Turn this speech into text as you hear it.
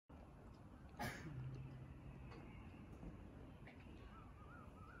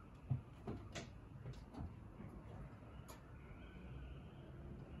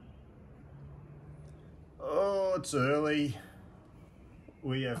Well, it's early.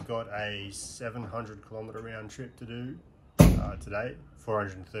 We have got a 700-kilometre round trip to do today,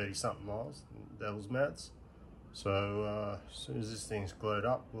 430 something miles, Devil's Mouths. So as soon as this thing's glowed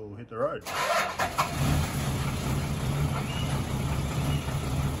up, we'll hit the road.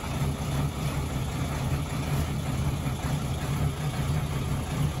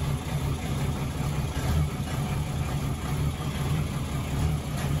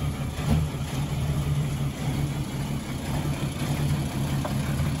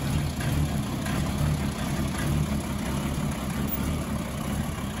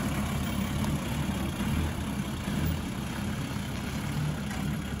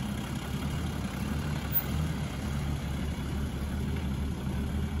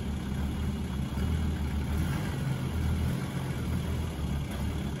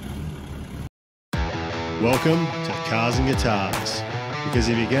 Welcome to Cars and Guitars, because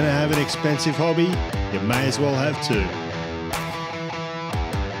if you're going to have an expensive hobby, you may as well have two.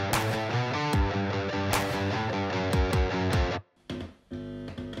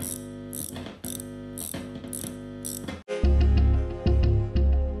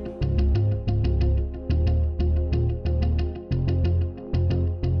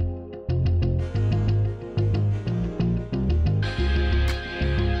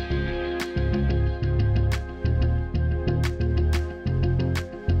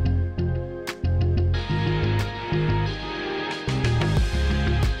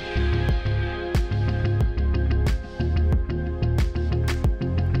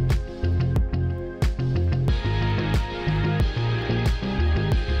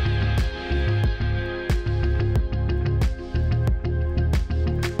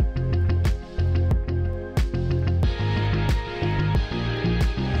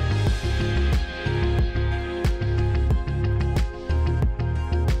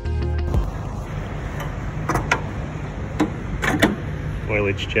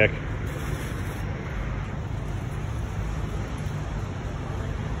 Oilage check.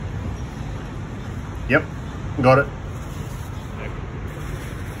 Yep, got it.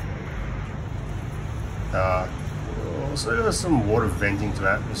 Also got some water venting to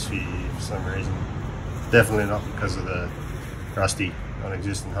atmosphere for some reason. Definitely not because of the rusty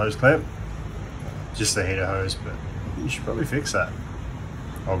non-existent hose clamp. Just the heater hose, but you should probably fix that.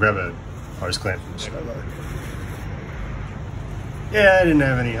 I'll grab a hose clamp from the Solo. Yeah, I didn't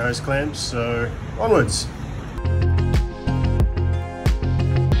have any hose clamps, so onwards.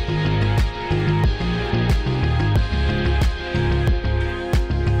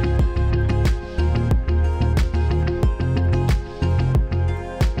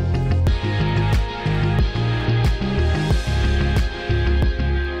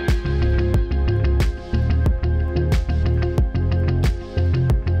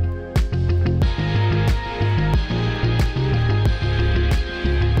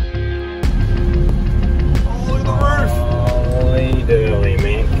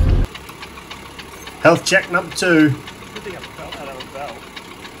 Health check number 2. Good thing I felt out of a belt.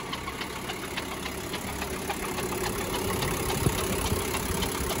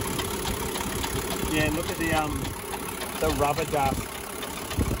 Yeah, look at the rubber dust.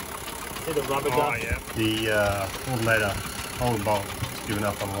 See the rubber dust? Oh yeah. The alternator hole bolt has given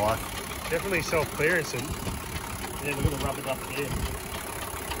up on life. Definitely self-clearancing. Yeah, look at the rubber dust here.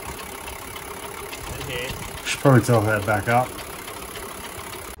 And here. Should probably tell that back up.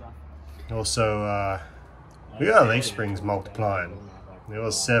 Also, we got our leaf springs multiplying. There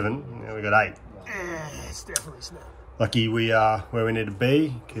was 7, now we got 8. It's definitely snapped. Lucky we are where we need to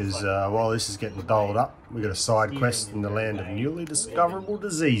be, because while this is getting doled up, we got a side quest in the land of newly discoverable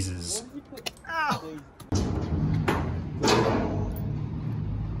diseases. Ow!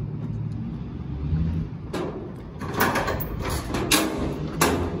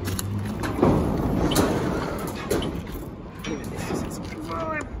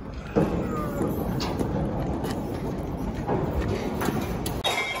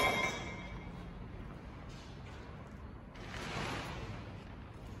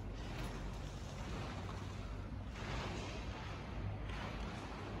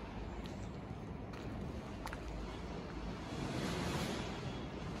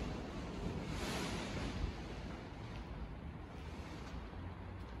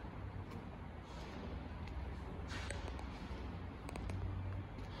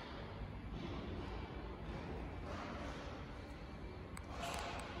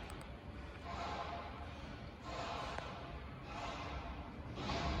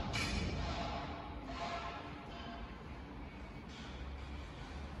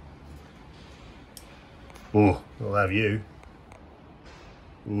 Oh, we'll have you.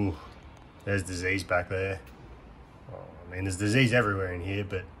 Ooh, there's disease back there. I mean, there's disease everywhere in here,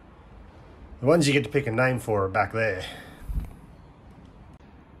 but the ones you get to pick a name for are back there.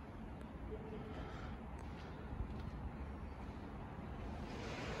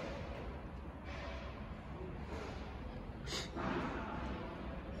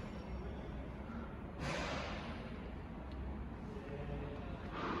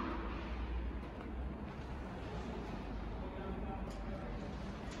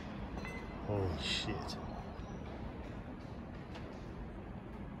 Holy shit.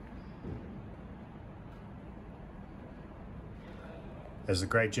 As the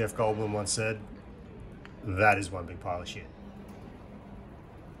great Jeff Goldblum once said, that is one big pile of shit.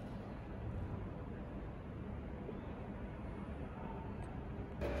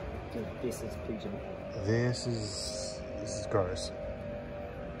 This is pigeon. This is gross.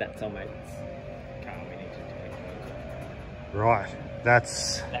 That's our mate's car we need to take. Right.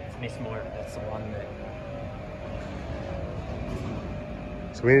 That's Miss Moira. That's the one that.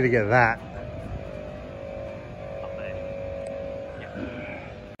 so we need to get that. Up there.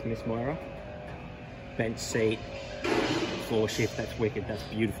 Yep. Miss Moira. Bench seat. Floor shift. That's wicked. That's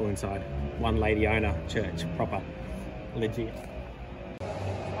beautiful inside. One lady owner. Church. Proper. Legit.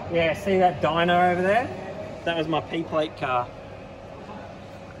 Yeah, see that diner over there? That was my P-plate car.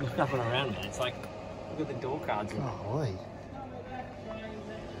 There's nothing around there. It's like, look at the door cards. Golly.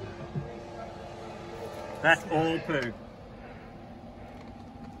 That's all poo.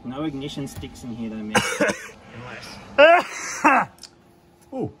 No ignition sticks in here though, man. Unless.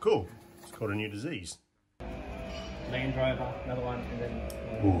 Oh, cool. It's called a new disease. Land Rover, another one, and then.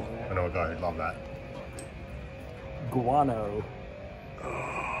 Ooh, I know a guy who'd love that. Guano.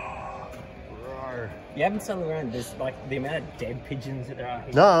 You haven't settled around. There's like the amount of dead pigeons that there are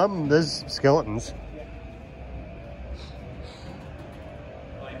here. No, there's skeletons.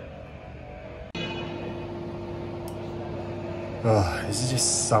 Oh, this is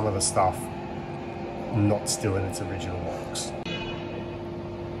just some of the stuff not still in its original box.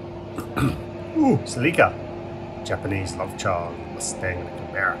 Ooh, Celica. Japanese love child, Mustang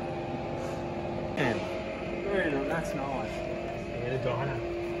Camaro. And that's nice. Yeah, the diner.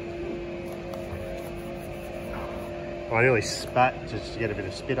 I nearly spat just to get a bit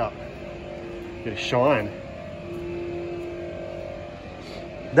of spit up, a bit of shine.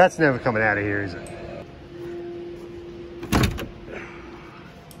 That's never coming out of here, is it?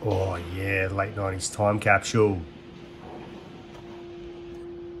 Oh yeah, late 90s time capsule.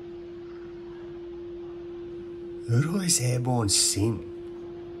 Look at all this airborne sin.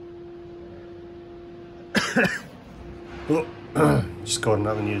 Oh, just got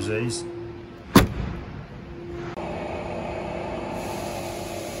another new disease.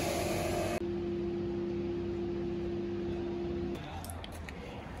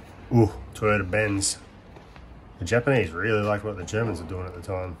 Ooh, Toyota Benz. The Japanese really like what the Germans are doing at the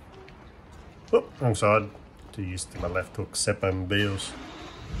time. Oh, wrong side. Too used to my left hook Seppo mobiles.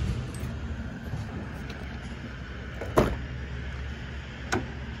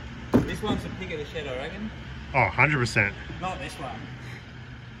 This one's the pick of the shed, I reckon. Oh, 100%. Not this one.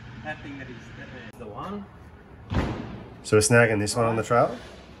 That thing that is the one. So we're snagging this one on the trailer?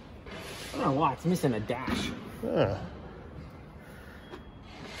 I don't know why, it's missing a dash. Ah.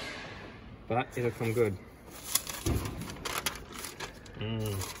 But it'll come good.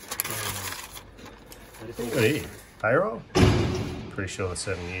 What is it? Payroll? Pretty sure the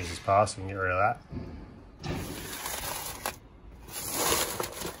 7 years has passed, we can get rid of that.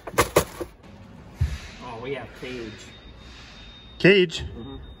 Oh, we have cage. Cage?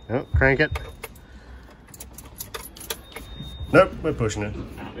 Oh, crank it. Nope, we're pushing it.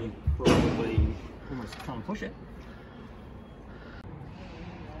 We probably almost can't push it.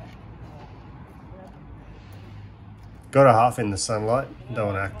 Got a half in the sunlight. Don't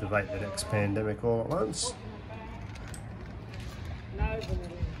want to activate the next pandemic all at once.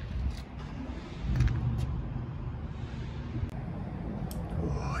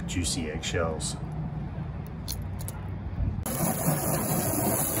 Oh, juicy eggshells.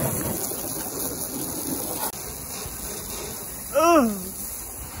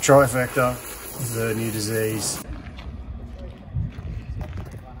 Trifecta, the new disease.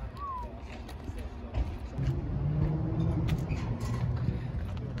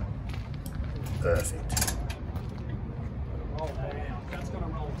 Perfect. Roll down. That's gonna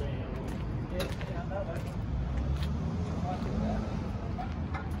roll down.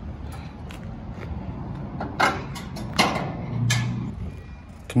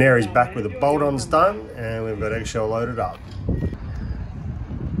 Canary's back with the bolt-ons done, and we've got eggshell loaded up.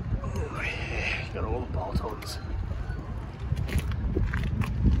 Oh yeah, got all the bolt-ons.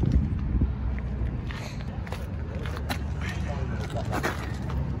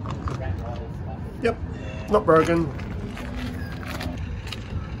 Not broken.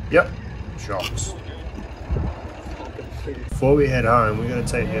 Yep, shocks. Before we head home, we're going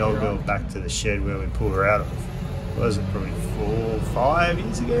to take the old girl back to the shed where we pulled her out of. What was it, probably 4 or 5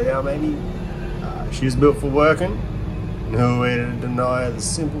 years ago now, maybe? She was built for working, and who are we to deny the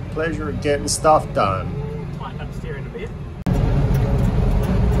simple pleasure of getting stuff done? Might have to steer in a bit.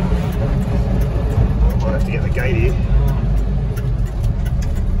 Might have to get the gate here.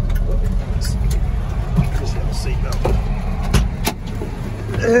 Just have a seatbelt.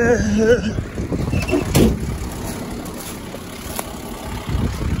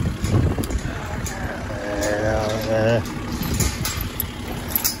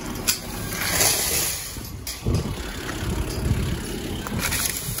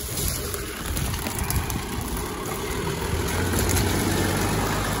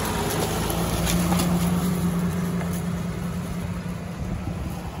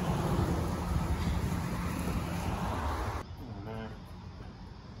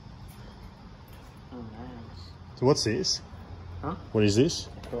 So what's this? Huh? What is this?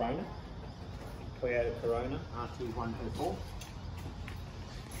 Corona. Toyota Corona RT124.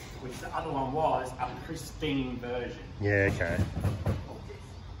 Which the other one was a pristine version. Yeah, okay.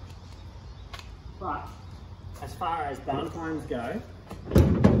 But as far as downtimes go,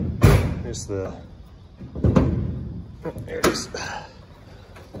 There's the... Oh, there it is.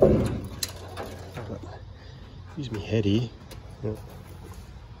 Use me head here. Yep.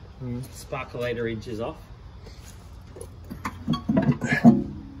 sparkulator edges off.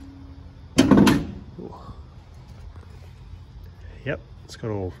 Yep, it's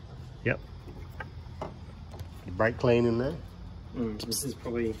got all, yep. Your brake clean in there. This is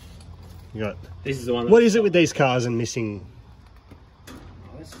probably, You got, this is the one. what is it with these cars and missing? Oh,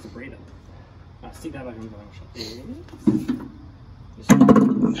 this is the breeder. Stick that back on the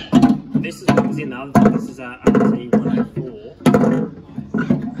This is what was in the other thing. This is a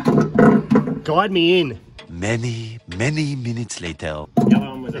RT104. Guide me in. Many minutes later. The other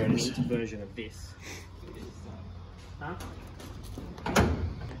one was a mint version of this. Huh?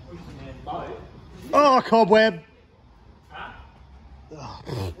 Oh, cobweb. Huh? Oh.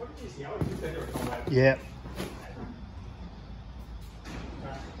 What did you see? I was just better at cobweb. Yeah.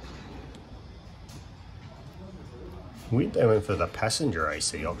 They went for the passenger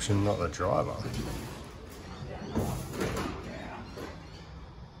AC option, not the driver.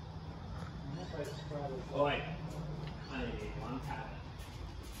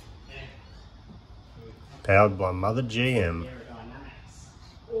 Powered by Mother GM.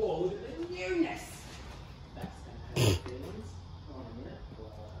 Oh, look at the newness.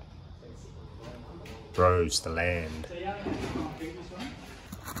 Bros the land.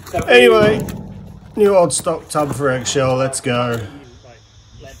 So Anyway, new old stock tub for eggshell, let's go.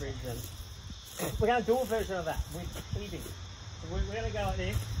 leverage and we're going to do a version of that with heating. So we're going to go like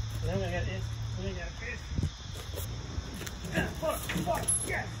this, and then we're going to get this, and then we're going to get this. What?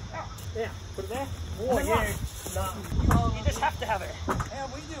 Yes! Oh, yeah, put it there. Oh, yeah. No. You just have to have it. How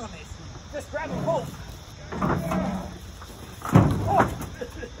are we doing this? Just grab and pull. Oh. This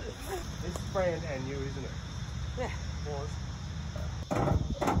is brand and new, isn't it? Yeah.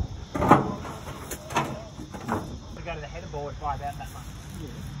 We go to the header board by about that much.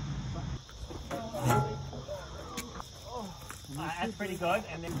 That's pretty good,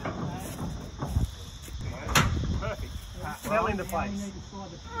 and then perfect. Fell into place.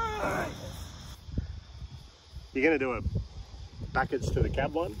 You're going to do a backwards to the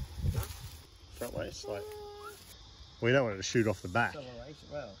cab one? Front waist? Like, we don't want it to shoot off the back. Acceleration,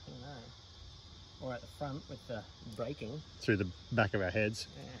 well, who knows. Or at the front with the braking. Through the back of our heads.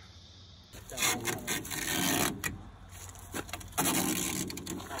 Yeah.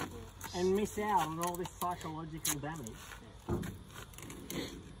 And miss out on all this psychological damage.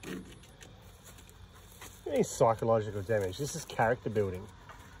 Any psychological damage. This is character building.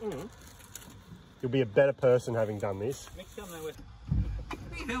 You'll be a better person having done this. Next time they were...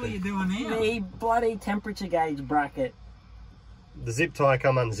 What the hell are you doing now? The bloody temperature gauge bracket. The zip tie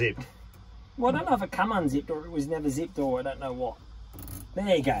come unzipped. Well, I don't know if it come unzipped or it was never zipped or I don't know what.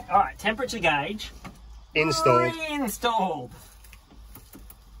 There you go. All right, temperature gauge. Installed. Installed.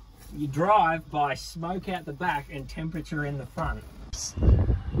 You drive by smoke out the back and temperature in the front.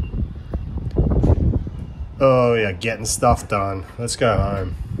 Oh yeah, getting stuff done. Let's go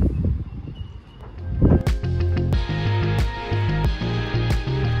home.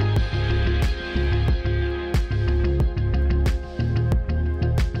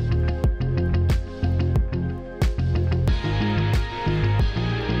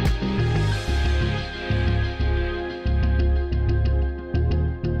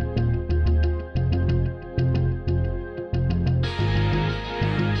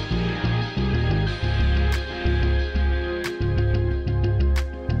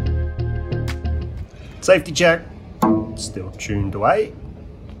 Safety check, still tuned away.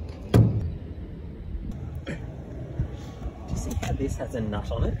 Do you see how this has a nut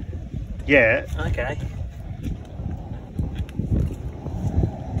on it? Yeah. Okay.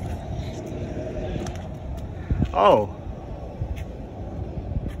 Oh.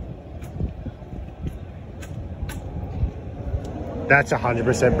 That's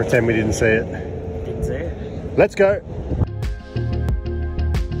 100% pretend we didn't see it. Didn't see it. Let's go.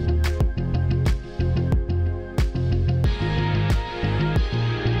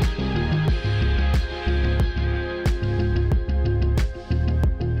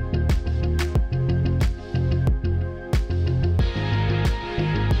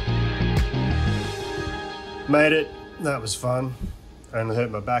 Made it. That was fun. I only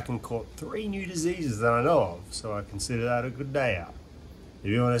hurt my back and caught 3 new diseases that I know of, so I consider that a good day out. If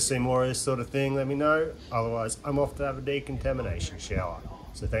you want to see more of this sort of thing, let me know. Otherwise, I'm off to have a decontamination shower.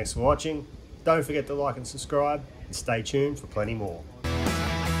 So thanks for watching. Don't forget to like and subscribe, and stay tuned for plenty more.